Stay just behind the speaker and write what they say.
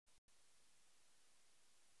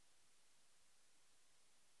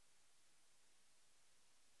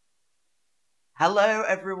Hello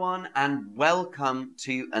everyone and welcome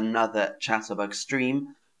to another Chatterbug stream.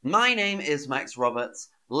 My name is Max Roberts.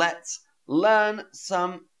 Let's learn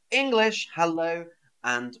some English. Hello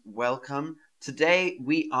and welcome. Today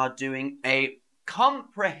we are doing a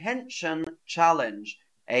comprehension challenge.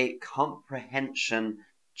 A comprehension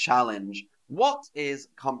challenge. What is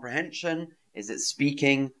comprehension? Is it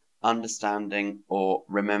speaking, understanding, or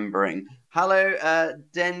remembering? Hello,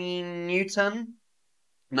 Denny Newton.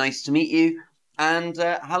 Nice to meet you. And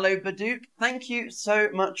hello, Badook. Thank you so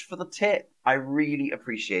much for the tip. I really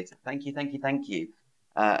appreciate it. Thank you, thank you, thank you.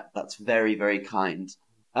 That's very, very kind.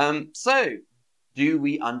 So, do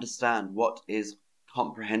we understand what is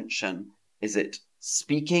comprehension? Is it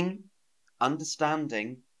speaking,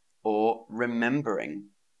 understanding, or remembering?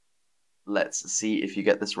 Let's see if you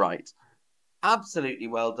get this right. Absolutely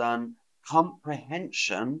well done.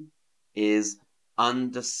 Comprehension is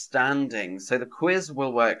understanding. So the quiz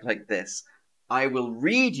will work like this. I will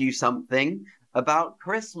read you something about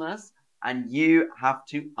Christmas and you have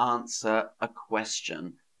to answer a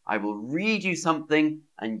question. I will read you something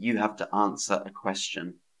and you have to answer a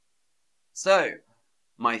question. So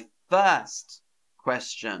my first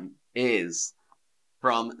question is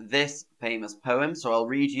from this famous poem. So I'll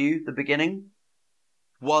read you the beginning.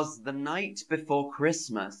 "'Twas the night before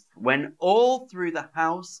Christmas, when all through the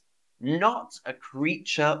house not a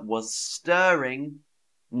creature was stirring,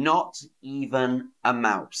 not even a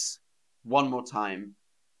mouse." One more time.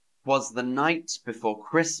 "'Twas the night before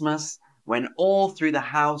Christmas, when all through the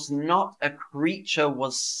house not a creature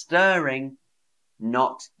was stirring,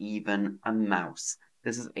 not even a mouse."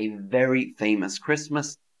 This is a very famous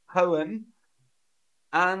Christmas poem.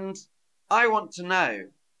 And I want to know,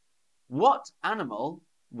 what animal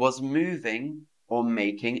was moving or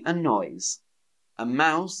making a noise? A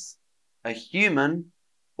mouse, a human,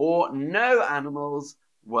 or no animals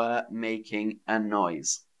were making a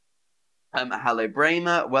noise? Hello,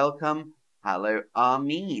 Bramer, welcome. Hello,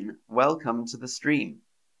 Armin, welcome to the stream.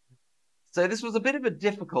 So this was a bit of a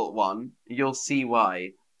difficult one. You'll see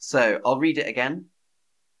why. So I'll read it again.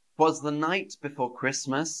 "'Twas the night before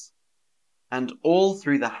Christmas, and all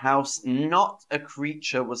through the house not a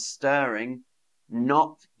creature was stirring,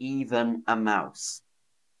 not even a mouse."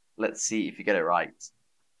 Let's see if you get it right.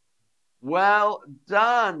 Well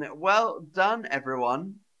done. Well done,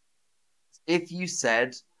 everyone. If you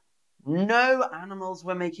said no animals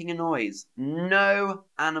were making a noise, no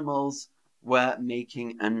animals were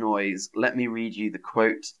making a noise. Let me read you the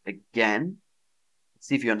quote again.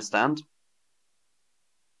 See if you understand.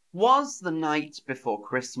 "'Was the night before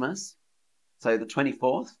Christmas," so the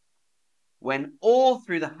 24th, "when all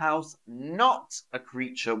through the house not a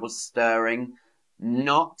creature was stirring,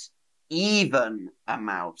 not even a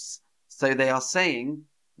mouse." So they are saying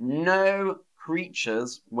no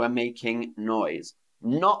creatures were making noise.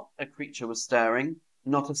 Not a creature was stirring.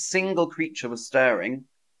 Not a single creature was stirring.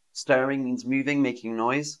 Stirring means moving, making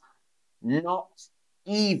noise. Not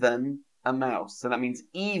even a mouse. So that means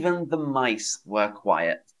even the mice were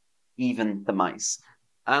quiet. Even the mice.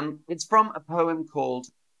 It's from a poem called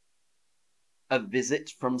 "A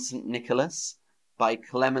Visit from St. Nicholas" by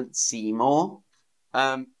Clement Seymour.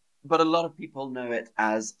 But a lot of people know it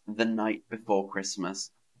as "The Night Before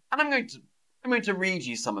Christmas." And I'm going to read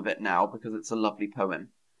you some of it now because it's a lovely poem.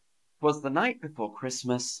 "'Twas the night before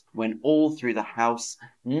Christmas, when all through the house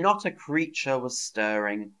not a creature was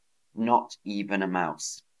stirring, not even a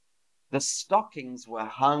mouse. The stockings were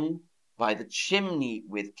hung by the chimney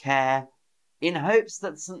with care, in hopes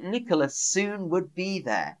that St. Nicholas soon would be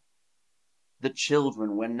there. The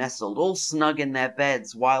children were nestled all snug in their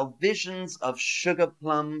beds, while visions of sugar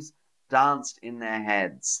plums danced in their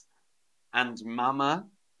heads. And Mamma,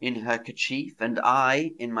 in her kerchief, and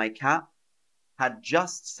I, in my cap, had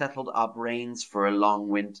just settled our brains for a long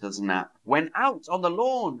winter's nap, when out on the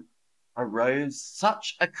lawn arose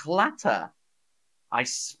such a clatter. I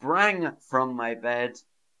sprang from my bed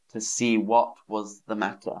to see what was the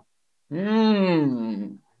matter."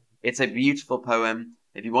 It's a beautiful poem.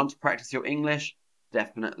 If you want to practice your English,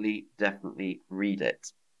 definitely read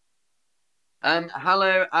it.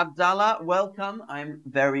 Hello, Abdallah. Welcome. I'm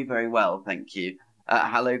very, very well, thank you.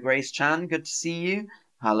 Hello, Grace Chan. Good to see you.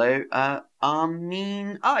 Hello,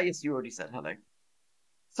 Armin. Yes, you already said hello.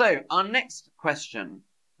 So, our next question.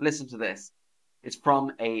 Listen to this. It's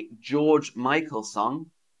from a George Michael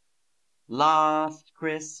song. "Last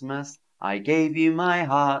Christmas, I gave you my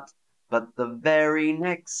heart, but the very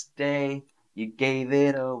next day, you gave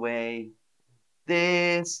it away.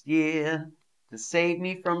 This year, to save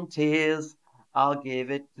me from tears, I'll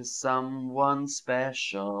give it to someone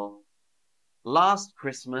special. Last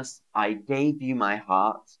Christmas, I gave you my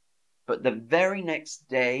heart, but the very next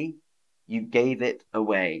day you gave it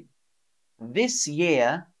away. This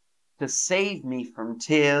year, to save me from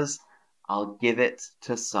tears, I'll give it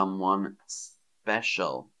to someone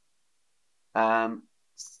special.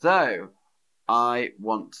 So I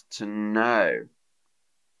want to know,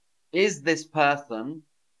 is this person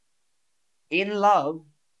in love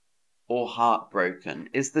or heartbroken?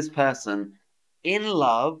 Is this person in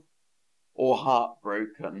love or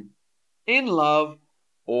heartbroken? In love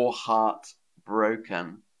or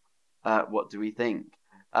heartbroken? What do we think?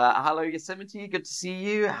 Hello, Yosemite. Good to see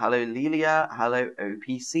you. Hello, Lelia. Hello,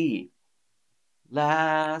 OPC.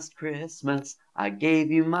 Last Christmas, I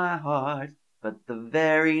gave you my heart, but the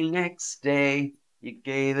very next day, you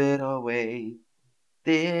gave it away.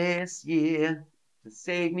 This year, to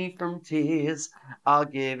save me from tears, I'll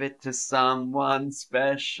give it to someone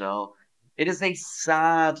special. It is a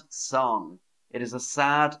sad song. It is a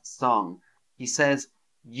sad song. He says,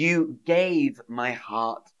 you gave my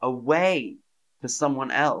heart away to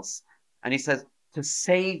someone else. And he says, to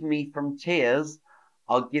save me from tears,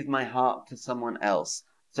 I'll give my heart to someone else.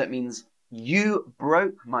 So it means you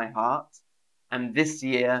broke my heart, and this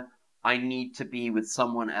year I need to be with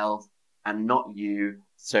someone else and not you,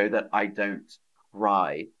 so that I don't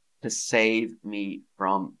cry, to save me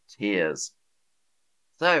from tears.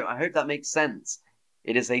 So I hope that makes sense.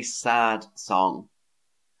 It is a sad song,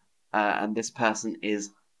 and this person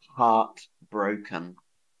is heartbroken.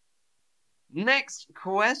 Next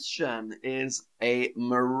question is a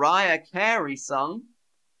Mariah Carey song.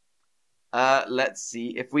 Let's see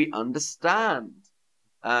if we understand.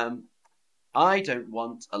 I don't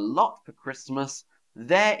want a lot for Christmas.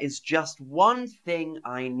 There is just one thing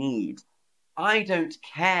I need. I don't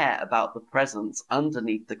care about the presents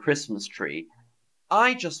underneath the Christmas tree.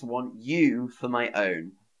 I just want you for my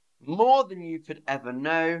own. More than you could ever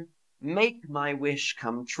know. Make my wish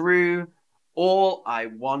come true. All I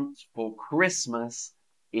want for Christmas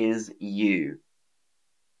is you.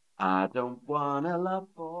 I don't want a lot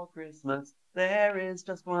for Christmas. There is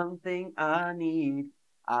just one thing I need.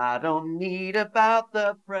 I don't need about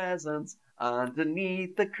the presents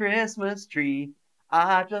underneath the Christmas tree.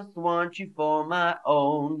 I just want you for my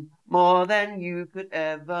own, more than you could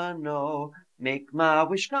ever know. Make my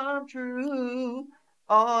wish come true.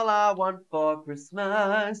 All I want for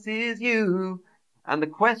Christmas is you. And the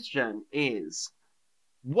question is,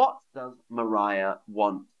 what does Mariah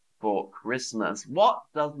want for Christmas? What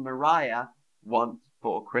does Mariah want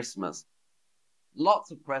for Christmas?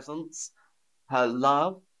 Lots of presents, her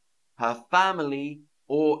love, her family,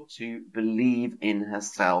 or to believe in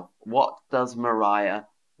herself. What does Mariah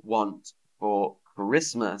want for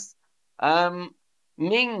Christmas?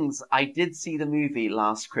 Mings, I did see the movie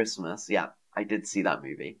last Christmas. Yeah, I did see that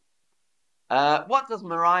movie. What does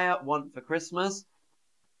Mariah want for Christmas?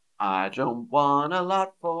 I don't want a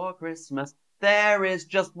lot for Christmas. There is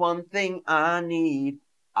just one thing I need.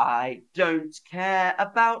 I don't care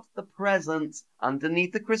about the presents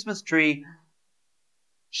underneath the Christmas tree.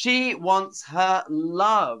 She wants her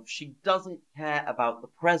love. She doesn't care about the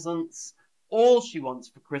presents. All she wants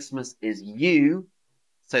for Christmas is you.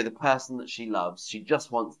 So the person that she loves. She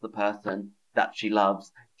just wants the person that she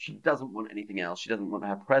loves. She doesn't want anything else. She doesn't want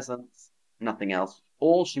her presents, nothing else.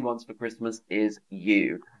 All she wants for Christmas is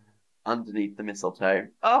you underneath the mistletoe.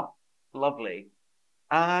 Oh, lovely.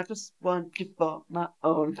 I just want you for my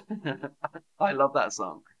own. I love that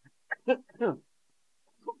song.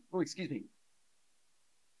 Oh, excuse me.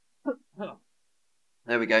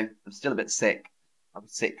 There we go. I'm still a bit sick. I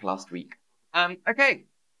was sick last week. Okay.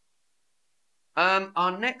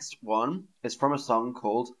 Our next one is from a song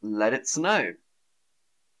called Let It Snow.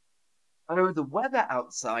 Oh, the weather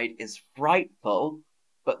outside is frightful,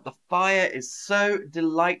 but the fire is so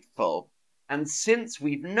delightful. And since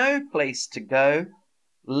we've no place to go,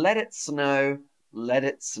 let it snow, let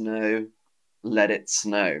it snow, let it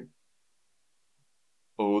snow.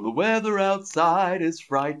 Oh, the weather outside is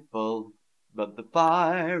frightful, but the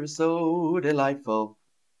fire is so delightful.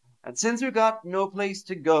 And since we've got no place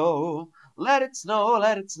to go, let it snow,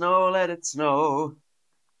 let it snow, let it snow.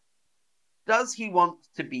 Does he want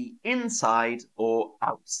to be inside or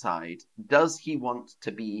outside? Does he want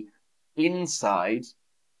to be inside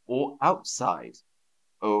or outside?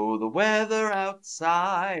 Oh, the weather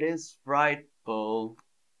outside is frightful,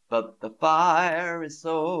 but the fire is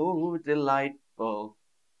so delightful.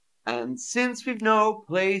 And since we've no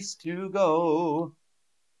place to go,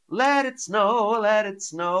 let it snow, let it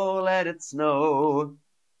snow, let it snow.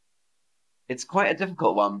 It's quite a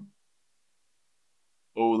difficult one.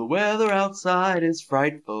 Oh, the weather outside is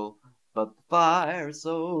frightful, but the fire is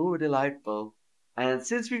so delightful. And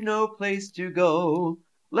since we've no place to go,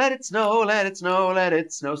 Let it snow, let it snow, let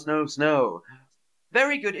it snow, snow, snow.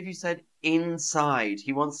 Very good if you said inside.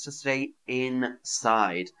 He wants to stay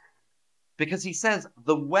inside. Because he says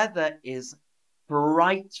the weather is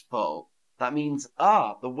frightful. That means,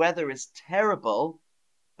 the weather is terrible,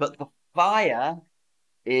 but the fire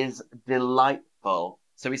is delightful.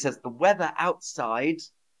 So he says the weather outside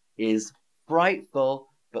is frightful,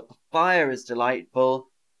 but the fire is delightful.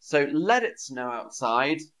 So let it snow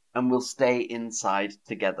outside and we'll stay inside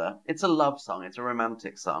together. It's a love song. It's a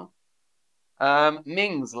romantic song.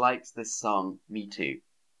 Mings likes this song. Me too.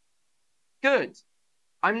 Good.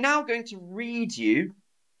 I'm now going to read you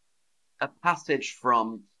a passage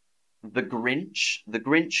from The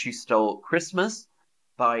Grinch Who Stole Christmas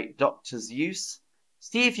by Dr. Seuss.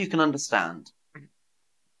 See if you can understand.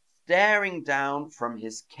 Staring down from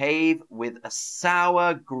his cave with a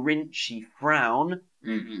sour, grinchy frown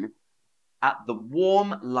at the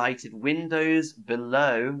warm, lighted windows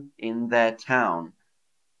below in their town.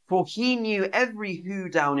 For he knew every who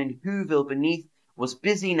down in Whoville beneath was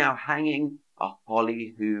busy now hanging a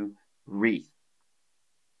holly-who wreath.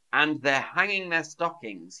 And they're hanging their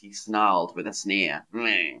stockings, he snarled with a sneer.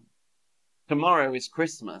 Tomorrow is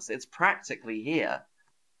Christmas, it's practically here.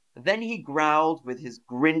 Then he growled with his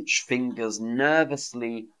Grinch fingers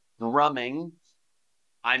nervously drumming,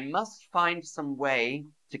 I must find some way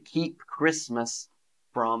to keep Christmas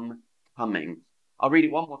from coming. I'll read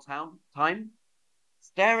it one more time.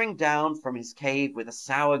 Staring down from his cave with a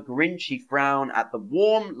sour, grinchy frown at the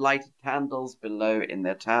warm, lighted candles below in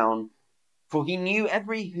their town, for he knew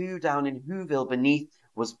every who down in Whoville beneath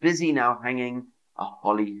was busy now hanging a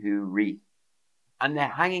holly-who wreath. And they're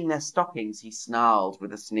hanging their stockings, he snarled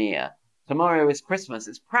with a sneer. Tomorrow is Christmas,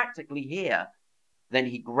 it's practically here. Then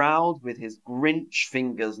he growled with his Grinch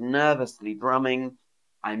fingers nervously drumming,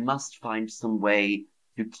 I must find some way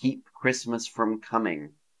to keep Christmas from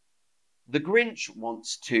coming. The Grinch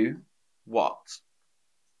wants to, what?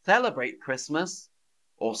 Celebrate Christmas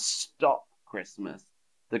or stop Christmas?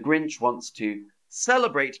 The Grinch wants to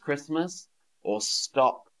celebrate Christmas or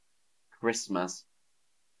stop Christmas.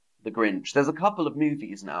 The Grinch. There's a couple of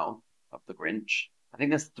movies now of The Grinch. I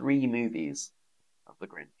think there's 3 movies of The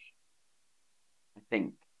Grinch. I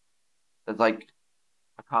think. There's like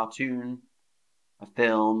a cartoon, a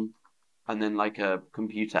film, and then like a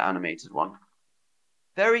computer animated one.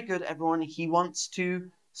 Very good, everyone. He wants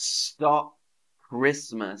to stop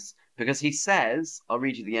Christmas because he says, I'll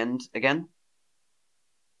read you the end again.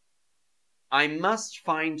 I must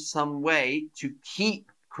find some way to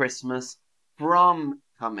keep Christmas from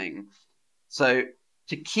coming. So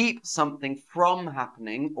to keep something from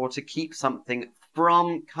happening or to keep something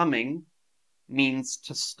from coming means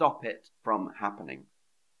to stop it from happening.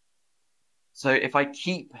 So if I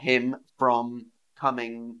keep him from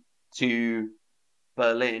coming to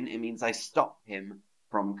Berlin, it means I stop him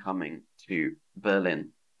from coming to Berlin.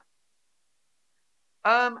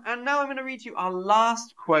 And now I'm going to read you our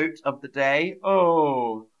last quote of the day.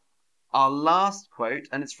 Our last quote,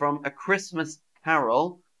 and it's from A Christmas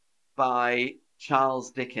Carol by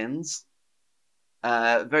Charles Dickens.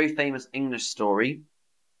 A very famous English story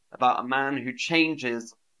about a man who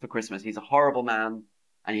changes for Christmas. He's a horrible man,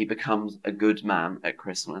 and he becomes a good man at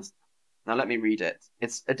Christmas. Now let me read it.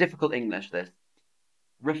 It's a difficult English, this.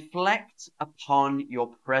 Reflect upon your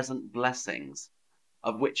present blessings,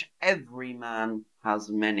 of which every man has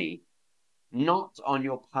many, not on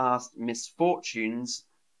your past misfortunes,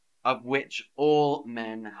 of which all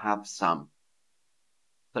men have some.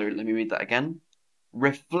 So let me read that again.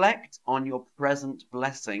 Reflect on your present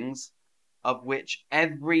blessings, of which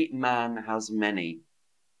every man has many,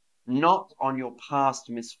 not on your past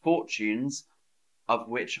misfortunes, of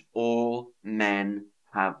which all men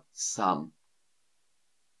have some.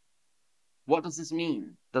 What does this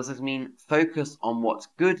mean? Does this mean focus on what's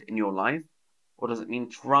good in your life? Or does it mean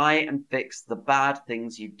try and fix the bad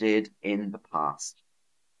things you did in the past?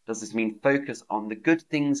 Does this mean focus on the good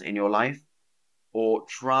things in your life? Or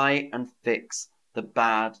try and fix the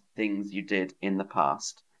bad things you did in the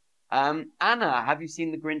past? Anna, have you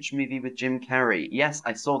seen the Grinch movie with Jim Carrey? Yes,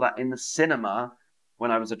 I saw that in the cinema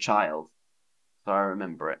when I was a child. So I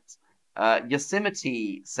remember it.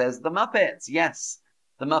 Yosemite says The Muppets. Yes.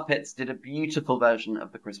 The Muppets did a beautiful version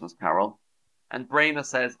of the Christmas Carol. And Bramer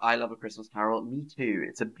says, I love A Christmas Carol. Me too.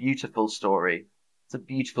 It's a beautiful story. It's a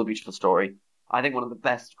beautiful, beautiful story. I think one of the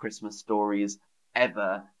best Christmas stories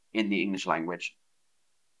ever in the English language.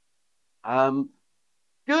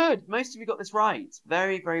 Good. Most of you got this right.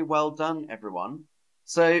 Very, very well done, everyone.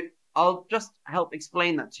 So I'll just help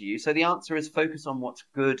explain that to you. So the answer is focus on what's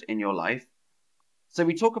good in your life. So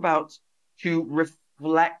we talk about to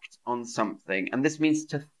reflect on something. And this means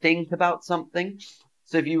to think about something.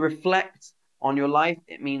 So if you reflect on your life,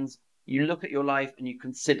 it means you look at your life and you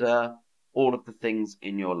consider all of the things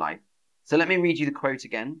in your life. So let me read you the quote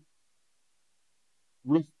again.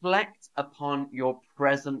 Reflect upon your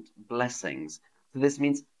present blessings. So this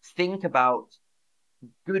means think about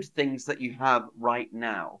good things that you have right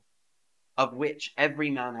now, of which every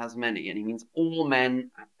man has many. And he means all men,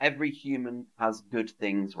 every human has good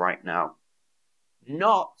things right now.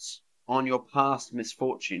 Not on your past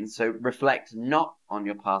misfortunes. So reflect not on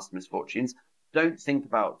your past misfortunes. Don't think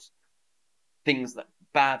about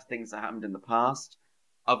bad things that happened in the past,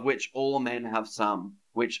 of which all men have some,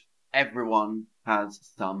 which everyone has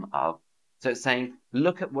some of. So it's saying,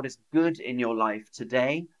 look at what is good in your life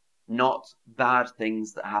today, not bad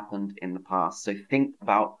things that happened in the past. So think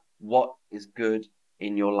about what is good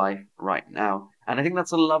in your life right now. And I think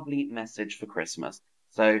that's a lovely message for Christmas.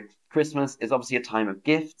 So Christmas is obviously a time of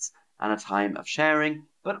gifts and a time of sharing,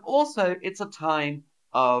 but also it's a time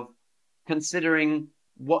of considering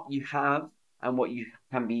what you have and what you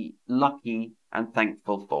can be lucky and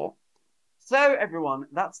thankful for. So everyone,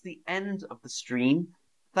 that's the end of the stream.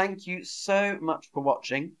 Thank you so much for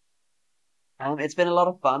watching. It's been a lot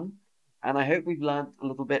of fun, and I hope we've learned a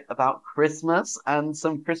little bit about Christmas and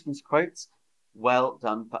some Christmas quotes. Well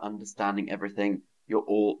done for understanding everything. You're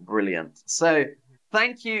all brilliant. So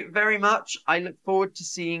thank you very much. I look forward to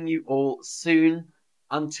seeing you all soon.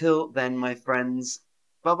 Until then, my friends,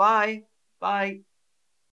 bye-bye. Bye.